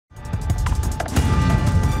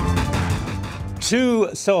Two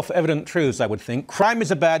self-evident truths, I would think. Crime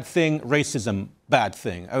is a bad thing, racism, bad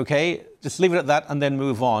thing, okay? Just leave it at that and then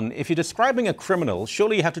move on. If you're describing a criminal,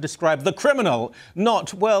 surely you have to describe the criminal,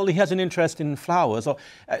 not, well, he has an interest in flowers, or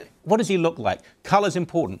what does he look like? Colour's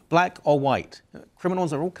important, black or white.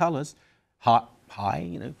 Criminals are all colours. High,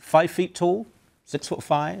 5 feet tall,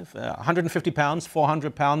 6'5", 150 pounds,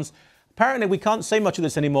 400 pounds. Apparently, we can't say much of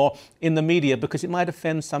this anymore in the media because it might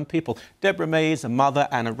offend some people. Deborah Maes, a mother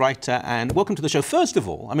and a writer, and welcome to the show. First of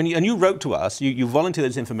all, and you wrote to us, you volunteered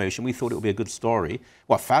this information. We thought it would be a good story.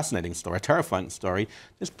 Well, a fascinating story, a terrifying story.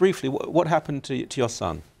 Just briefly, what happened to your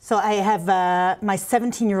son? So I have my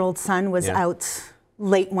 17-year-old son was out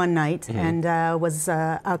late one night, and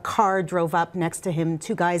a car drove up next to him.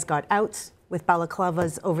 Two guys got out with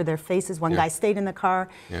balaclavas over their faces. One guy stayed in the car.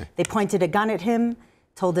 They pointed a gun at him,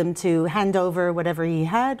 told him to hand over whatever he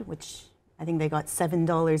had, which I think they got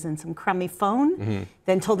 $7 and some crummy phone.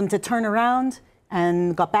 Then told him to turn around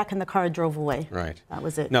and got back in the car and drove away. Right. That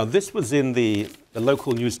was it. Now, this was in the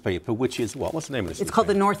local newspaper, which is what? What's the name of this? It's called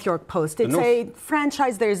the North York Post. It's a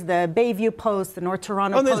franchise. There's the Bayview Post, the North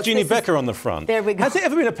Toronto Post. Oh, there's Jeannie Becker on the front. There we go. Has there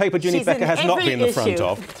ever been a paper Jeannie Becker has not been the front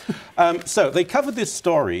of? So they covered this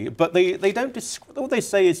story, but they don't. What they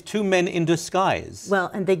say is two men in disguise.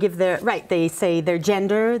 Well, and they give their they say their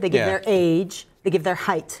gender, they give their age, they give their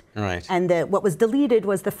height. Right. And what was deleted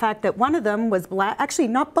was the fact that one of them was black. Actually,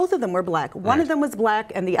 not both of them were black. One of them was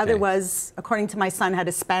black, and the other was, according to my son, had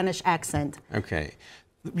a Spanish accent. Okay.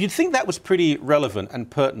 You'd think that was pretty relevant and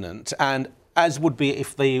pertinent, and as would be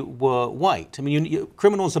if they were white. I mean,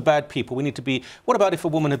 criminals are bad people. We need to be... What about if a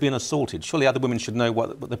woman had been assaulted? Surely other women should know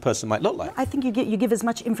what the person might look like. I think you give as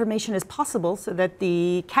much information as possible so that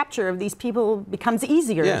the capture of these people becomes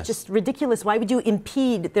easier. It's just ridiculous. Why would you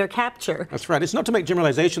impede their capture? That's right. It's not to make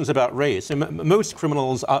generalizations about race. Most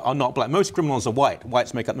criminals are not black. Most criminals are white.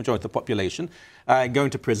 Whites make up the majority of the population. Going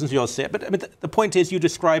to prisons, you'll see it. But I mean, the point is you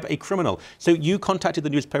describe a criminal. So you contacted the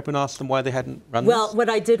newspaper and asked them why they hadn't run this? Well, what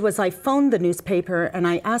I did was I phoned the newspaper and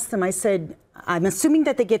I asked them, I said, I'm assuming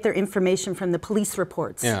that they get their information from the police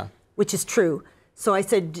reports, which is true. So I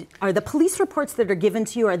said, are the police reports that are given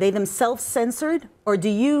to you, are they themselves censored, or do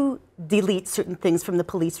you delete certain things from the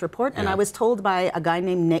police report? And I was told by a guy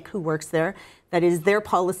named Nick who works there that it is their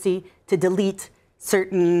policy to delete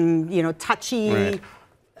certain, touchy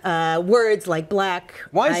words like black.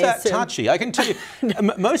 Why is that touchy? I can tell you,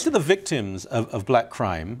 most of the victims of black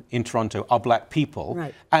crime in Toronto are black people,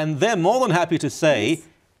 and they're more than happy to say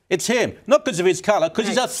it's him, not because of his colour, because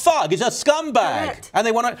he's a thug, he's a scumbag, and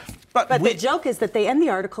they want to. But the joke is that they end the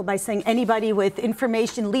article by saying anybody with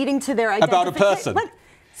information leading to their identification. About a person.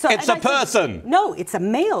 So, it's a person. No, it's a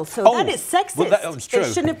male. So that is sexist. Well, that's true. They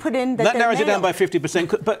shouldn't have put in that narrows male. it down by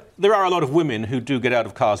 50%. But there are a lot of women who do get out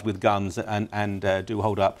of cars with guns and do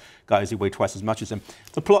hold up guys who weigh twice as much as them.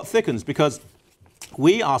 The plot thickens because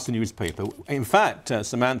we asked the newspaper. In fact,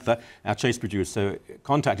 Samantha, our chase producer,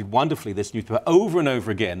 contacted wonderfully this newspaper over and over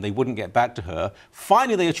again. They wouldn't get back to her.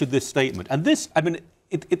 Finally, they issued this statement. And this, I mean,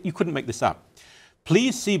 you couldn't make this up.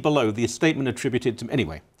 Please see below the statement attributed to...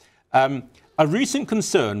 Anyway. A recent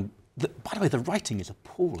concern, by the way, the writing is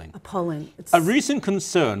appalling. Appalling. A recent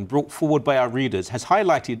concern brought forward by our readers has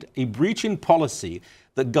highlighted a breach in policy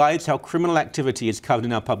that guides how criminal activity is covered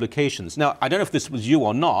in our publications. Now, I don't know if this was you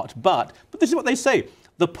or not, but this is what they say.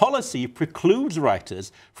 The policy precludes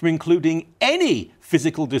writers from including any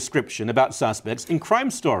physical description about suspects in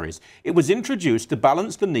crime stories. It was introduced to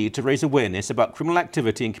balance the need to raise awareness about criminal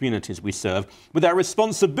activity in communities we serve with our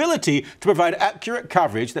responsibility to provide accurate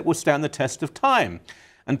coverage that will stand the test of time.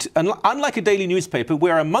 And unlike a daily newspaper,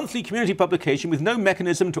 we're a monthly community publication with no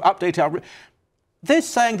mechanism to update our... They're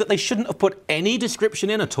saying that they shouldn't have put any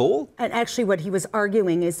description in at all? And actually what he was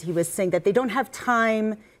arguing is he was saying that they don't have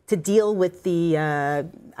time to deal with the,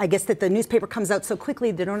 I guess that the newspaper comes out so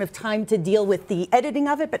quickly, they don't have time to deal with the editing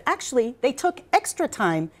of it, but actually they took extra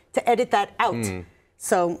time to edit that out.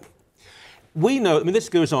 So... We know, I mean, this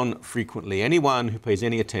goes on frequently. Anyone who pays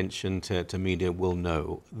any attention to media will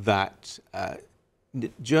know that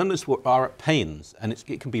journalists are at pains, and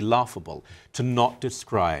it can be laughable, to not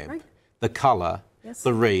describe the colour,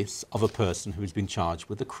 the race of a person who's been charged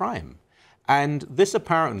with a crime. And this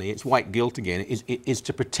apparently, it's white guilt again, is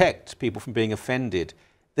to protect people from being offended.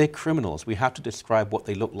 They're criminals. We have to describe what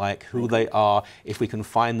they look like, who they are, if we can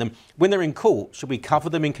find them. When they're in court, should we cover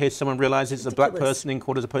them in case someone realizes it's a black person in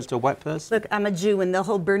court as opposed to a white person? Look, I'm a Jew, and the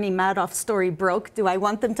whole Bernie Madoff story broke. Do I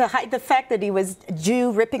want them to hide the fact that he was a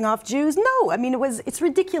Jew ripping off Jews? No. I mean, it's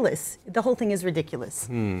ridiculous. The whole thing is ridiculous.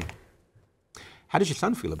 How does your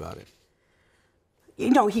son feel about it? You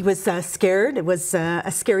know, he was scared. It was a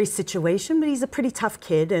scary situation, but he's a pretty tough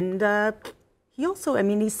kid, and He also, I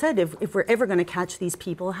mean, he said if we're ever going to catch these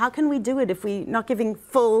people, how can we do it if we're not giving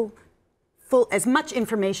as much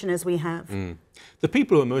information as we have? The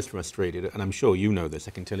people who are most frustrated, and I'm sure you know this,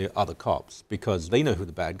 I can tell you, are the cops, because they know who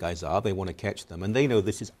the bad guys are, they want to catch them, and they know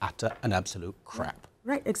this is utter and absolute crap.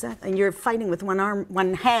 Right, exactly. And you're fighting with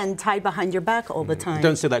one hand tied behind your back all the time.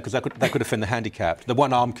 Don't say that, because that could offend the handicapped, the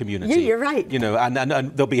one-arm community. Yeah, you're right. You know, and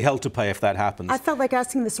there'll be hell to pay if that happens. I felt like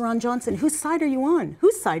asking this Ron Johnson, whose side are you on?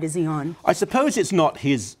 Whose side is he on? I suppose it's not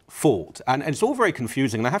his fault, and it's all very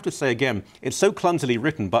confusing. And I have to say again, it's so clumsily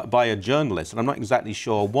written by a journalist, and I'm not exactly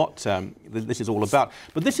sure what this is all about.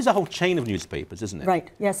 But this is a whole chain of newspapers, isn't it? Right,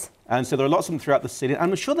 yes. And so there are lots of them throughout the city.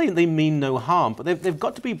 I'm sure they mean no harm, but they've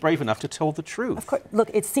got to be brave enough to tell the truth. Of course. Look,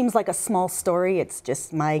 it seems like a small story. It's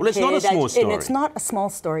just my kid. Well, it's not a small story. And it's not a small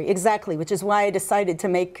story, exactly, which is why I decided to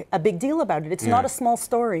make a big deal about it. It's not a small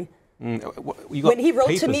story. When he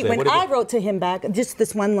wrote to me, when I wrote to him back, just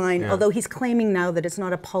this one line, although he's claiming now that it's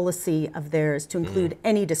not a policy of theirs to include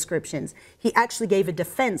any descriptions, he actually gave a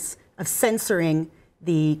defense of censoring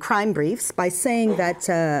the crime briefs by saying that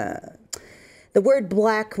the word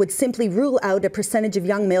black would simply rule out a percentage of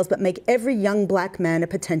young males but make every young black man a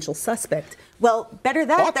potential suspect. Well, better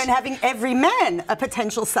that than having every man a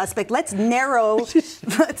potential suspect. Let's narrow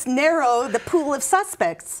the pool of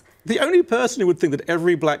suspects. The only person who would think that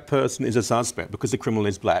every black person is a suspect because the criminal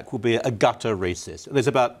is black will be a gutter racist. There's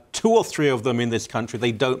about 2 or 3 of them in this country.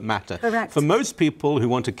 They don't matter. Correct. For most people who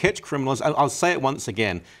want to catch criminals, I'll say it once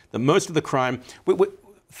again, that most of the crime...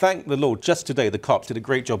 Thank the Lord, just today the cops did a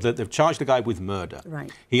great job. They've charged a guy with murder. Right.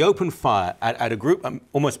 He opened fire at a group,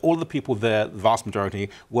 almost all of the people there, the vast majority,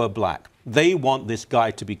 were black. They want this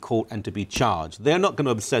guy to be caught and to be charged. They're not going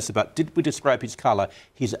to obsess about, did we describe his colour?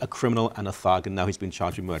 He's a criminal and a thug, and now he's been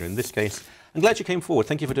charged with murder. In this case, I'm glad you came forward.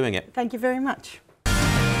 Thank you for doing it. Thank you very much.